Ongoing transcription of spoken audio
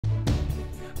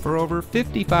For over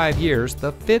 55 years,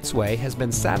 the Fitzway has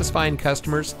been satisfying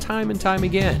customers time and time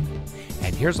again.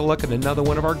 And here's a look at another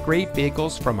one of our great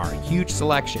vehicles from our huge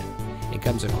selection. It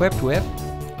comes equipped with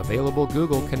available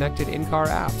Google connected in-car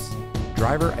apps,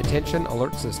 driver attention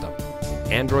alert system,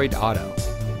 Android Auto,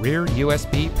 rear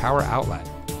USB power outlet,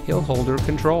 hill holder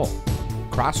control,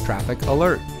 cross traffic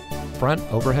alert, front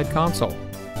overhead console,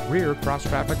 rear cross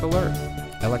traffic alert,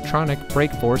 electronic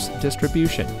brake force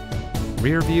distribution,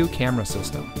 rear view camera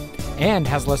system, and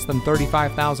has less than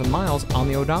 35,000 miles on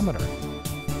the odometer.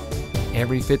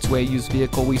 Every Fitzway used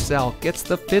vehicle we sell gets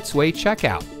the Fitzway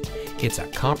checkout. It's a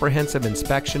comprehensive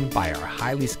inspection by our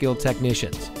highly skilled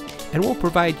technicians, and we'll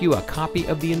provide you a copy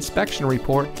of the inspection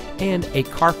report and a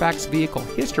Carfax vehicle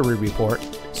history report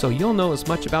so you'll know as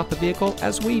much about the vehicle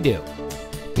as we do.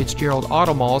 Fitzgerald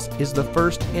Auto Malls is the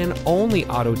first and only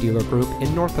auto dealer group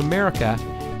in North America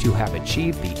to have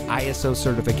achieved the ISO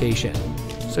certification,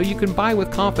 so you can buy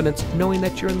with confidence knowing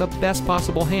that you're in the best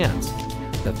possible hands.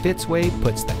 The Fitzway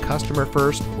puts the customer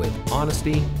first with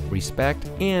honesty, respect,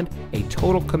 and a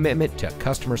total commitment to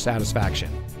customer satisfaction.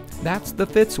 That's the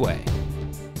Fitzway.